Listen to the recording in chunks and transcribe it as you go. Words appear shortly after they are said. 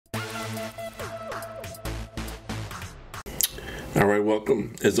All right,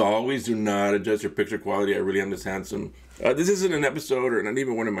 welcome. As always, do not adjust your picture quality. I really am this handsome. This isn't an episode or not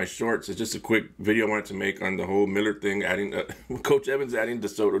even one of my shorts. It's just a quick video I wanted to make on the whole Miller thing, adding Coach Evans adding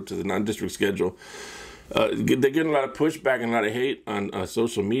DeSoto to the non-district schedule. They're getting a lot of pushback and a lot of hate on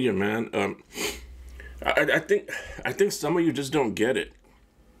social media, man. I think some of you just don't get it.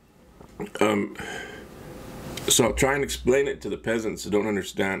 So I'll try and explain it to the peasants who don't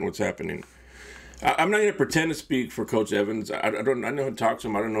understand what's happening. I'm not going to pretend to speak for Coach Evans. I know how to talk to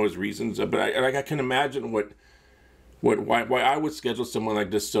him. I don't know his reasons, but I can imagine why I would schedule someone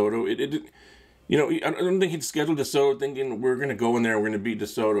like DeSoto. I don't think he'd schedule DeSoto thinking we're going to go in there and we're going to beat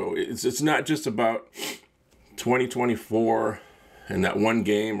DeSoto. It's not just about 2024 and that one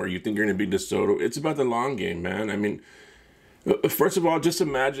game or you think you're going to beat DeSoto. It's about the long game, man. I mean, first of all, just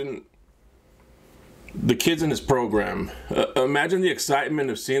imagine the kids in this program. Imagine the excitement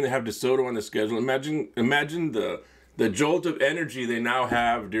of seeing they have DeSoto on the schedule. Imagine the jolt of energy they now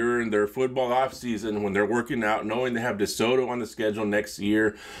have during their football off season when they're working out, knowing they have DeSoto on the schedule next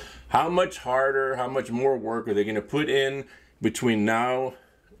year. How much harder, how much more work are they going to put in between now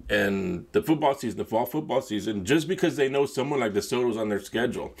and the football season, the fall football season, just because they know someone like DeSoto's on their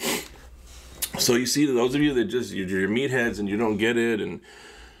schedule? So you see, those of you that you're meatheads and you don't get it, and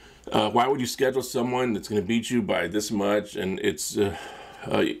why would you schedule someone that's going to beat you by this much? And it's how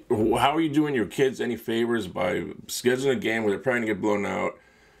are you doing your kids any favors by scheduling a game where they're probably going to get blown out?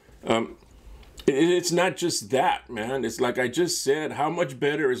 It's not just that, man. It's like I just said, how much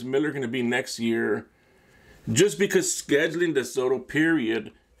better is Miller going to be next year just because scheduling DeSoto,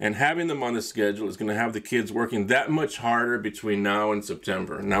 period, and having them on the schedule is going to have the kids working that much harder between now and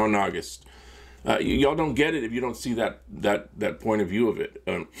September, now and August. Y'all don't get it if you don't see that point of view of it.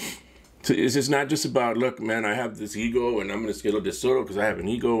 So it's not just about, look, man, I have this ego and I'm going to schedule DeSoto because I have an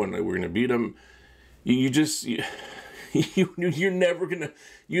ego and we're going to beat him. You're never going to,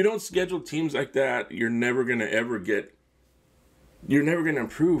 you don't schedule teams like that. You're never going to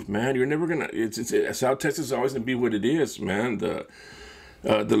improve, man. You're never going to, South Texas is always going to be what it is, man. The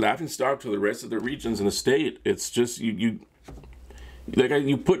laughing stock to the rest of the regions in the state. It's just, you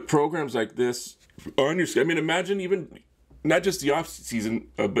put programs like this on your schedule. I mean, imagine even not just the off season,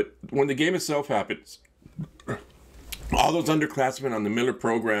 but when the game itself happens, all those underclassmen on the Miller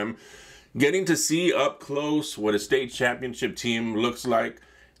program getting to see up close what a state championship team looks like,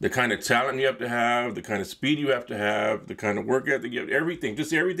 the kind of talent you have to have, the kind of speed you have to have, the kind of work ethic you have, everything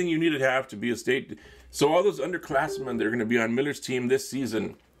you need to have to be a state. So all those underclassmen that are going to be on Miller's team this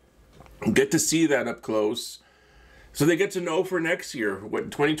season get to see that up close. So they get to know for next year,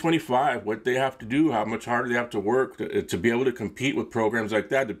 2025, what they have to do, how much harder they have to work to be able to compete with programs like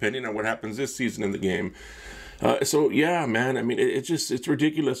that, depending on what happens this season in the game. So yeah, man, I mean, it's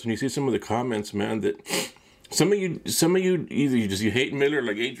ridiculous when you see some of the comments, man, that some of you either you hate Miller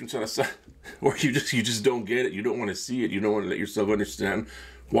like Adrian Salazar, or you just don't get it. You don't want to see it. You don't want to let yourself understand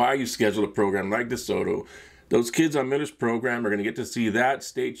why you schedule a program like DeSoto. Those kids on Miller's program are going to get to see that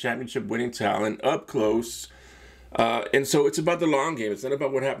state championship winning talent up close. And so it's about the long game. It's not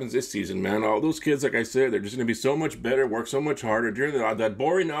about what happens this season, man. All those kids, like I said, they're just going to be so much better, work so much harder during that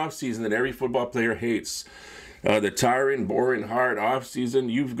boring off season that every football player hates. The tiring, boring, hard off season.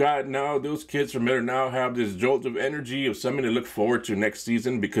 You've got now, those kids from Miller now have this jolt of energy of something to look forward to next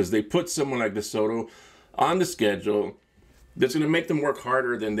season because they put someone like DeSoto on the schedule that's going to make them work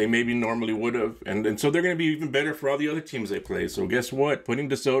harder than they maybe normally would have. And so they're going to be even better for all the other teams they play. So guess what? Putting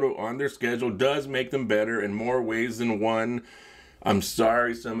DeSoto on their schedule does make them better in more ways than one. I'm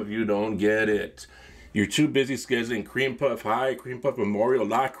sorry some of you don't get it. You're too busy scheduling Cream Puff High, Cream Puff Memorial,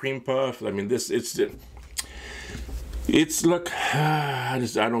 La Cream Puff. I mean, look, I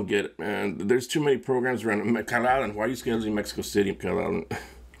don't get it, man. There's too many programs around. Kyle Allen, why are you scheduling Mexico City, Kyle Allen?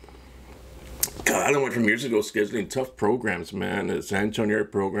 Kyle Allen went from years ago scheduling tough programs, man. The San Antonio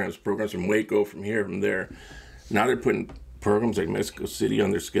programs from Waco, from here, from there. Now they're putting programs like Mexico City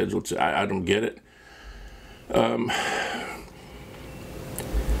on their schedule. I don't get it.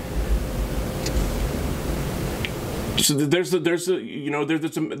 So I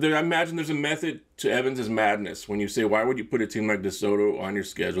imagine there's a method to Evans' madness. When you say, why would you put a team like DeSoto on your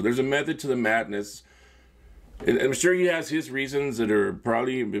schedule? There's a method to the madness. And I'm sure he has his reasons that are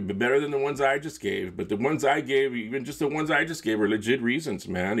probably better than the ones I just gave. But the ones I gave, even just the ones I just gave, are legit reasons,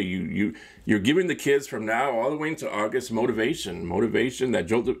 man. You're giving the kids from now all the way into August motivation, that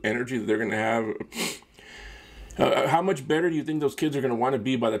jolt of energy that they're going to have. How much better do you think those kids are going to want to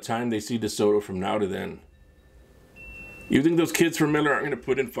be by the time they see DeSoto from now to then? You think those kids from Miller aren't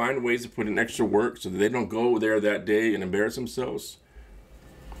going to find ways to put in extra work so that they don't go there that day and embarrass themselves?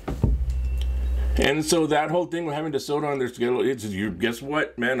 And so that whole thing with having DeSoto on their schedule, guess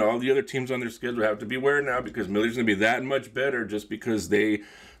what, man? All the other teams on their schedule have to beware now, because Miller's going to be that much better just because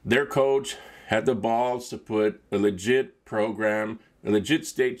their coach had the balls to put a legit program, a legit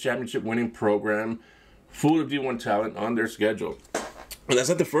state championship winning program, full of D1 talent on their schedule. And that's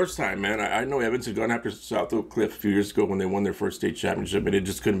not the first time, man. I know Evans had gone after South Oak Cliff a few years ago when they won their first state championship, and it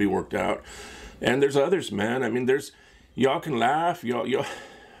just couldn't be worked out. And there's others, man. I mean, y'all can laugh, y'all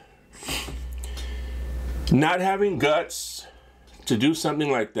not having guts to do something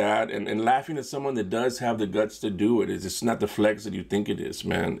like that, and laughing at someone that does have the guts to do it, is it's not the flex that you think it is,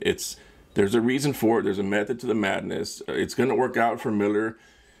 man. There's a reason for it. There's a method to the madness. It's going to work out for Miller,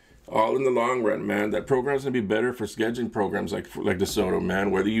 all in the long run, man. That program's going to be better for scheduling programs like DeSoto,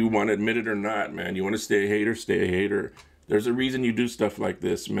 man. Whether you want to admit it or not, man. You want to stay a hater, stay a hater. There's a reason you do stuff like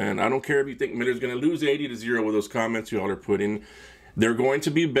this, man. I don't care if you think Miller's going to lose 80-0 with those comments y'all are putting. They're going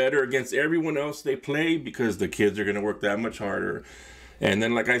to be better against everyone else they play because the kids are going to work that much harder. And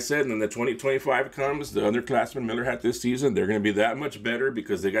then, like I said, when the 2025 comes, the underclassmen Miller had this season, they're going to be that much better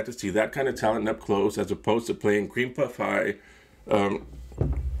because they got to see that kind of talent up close, as opposed to playing cream puff high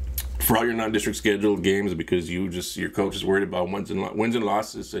for all your non-district scheduled games because your coach is worried about wins and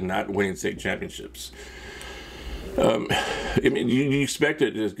losses and not winning state championships. I mean, you expect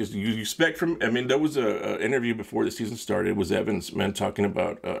it, because you expect from, I mean, there was an interview before the season started. It was Evans, man, talking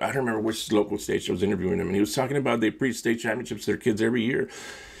about, I don't remember which local station was interviewing him, and he was talking about they preach state championships to their kids every year.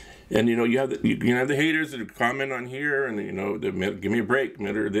 And, you know, you have the haters that comment on here, and, you know, give me a break,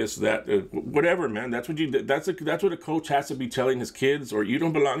 Miller, this, that, whatever, man. That's what a coach has to be telling his kids, or you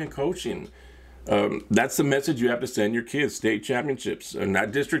don't belong in coaching. That's the message you have to send your kids. State championships,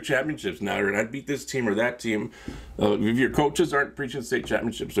 not district championships, not beat this team or that team. If your coaches aren't preaching state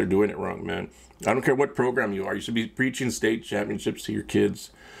championships, they're doing it wrong, man. I don't care what program you are. You should be preaching state championships to your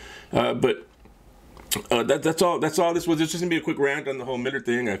kids. But that's all this was. It's just gonna be a quick rant on the whole Miller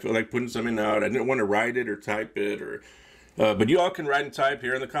thing. I feel like putting something out. I didn't want to write it or type it, but you all can write and type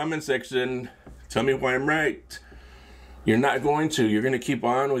here in the comment section. Tell me why I'm right. You're not going to. You're going to keep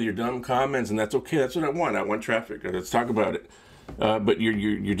on with your dumb comments, and that's okay. That's what I want. I want traffic. Let's talk about it. But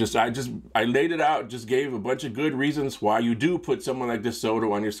I laid it out. Just gave a bunch of good reasons why you do put someone like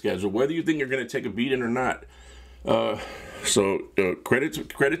DeSoto on your schedule, whether you think you're going to take a beating or not.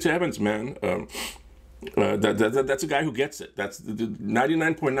 Credit to Evans, man. That's a guy who gets it. That's the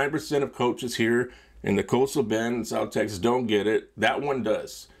 99.9% of coaches here in the Coastal Bend and South Texas don't get it. That one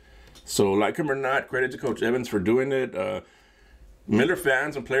does. So, like him or not, credit to Coach Evans for doing it. Miller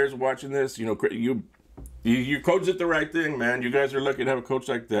fans and players watching this, you know, you coach did the right thing, man. You guys are lucky to have a coach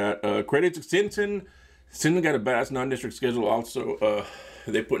like that. Credit to Sinton. Sinton got a badass non-district schedule. Also,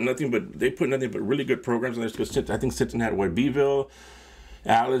 they put nothing but really good programs on their schedule. I think Sinton had Beeville,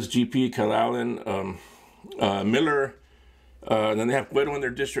 Alice, GP, Calallen, Miller. And then they have Cueto in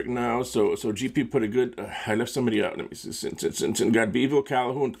their district now, so GP put a good. I left somebody out. Let me see. Since got Beeville,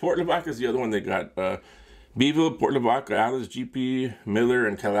 Calhoun, Port Lavaca is the other one they got. Beeville, Port Lavaca, Alice, GP, Miller,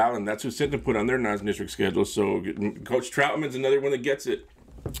 and Calallen. That's who Sinton put on their non-district schedule. So Coach Troutman's another one that gets it.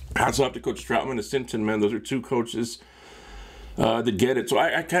 Hats off to Coach Troutman and Sinton, man. Those are two coaches that get it. So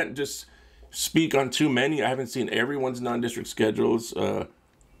I can't just speak on too many. I haven't seen everyone's non-district schedules.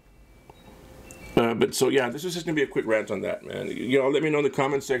 But so, yeah, this is just going to be a quick rant on that, man. You know, let me know in the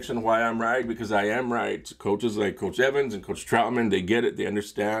comment section why I'm right, because I am right. Coaches like Coach Evans and Coach Troutman, they get it. They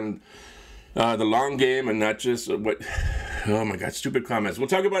understand the long game and not just what, oh, my God, stupid comments. We'll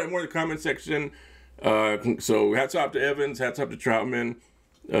talk about it more in the comment section. So hats off to Evans, hats off to Troutman.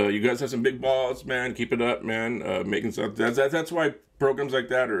 You guys have some big balls, man. Keep it up, man. Making stuff. That's why programs like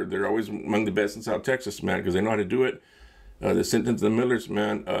that they're always among the best in South Texas, man, because they know how to do it. The Sintons, the Millers,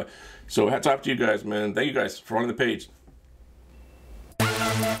 man. So hats off to you guys, man. Thank you guys for following the page.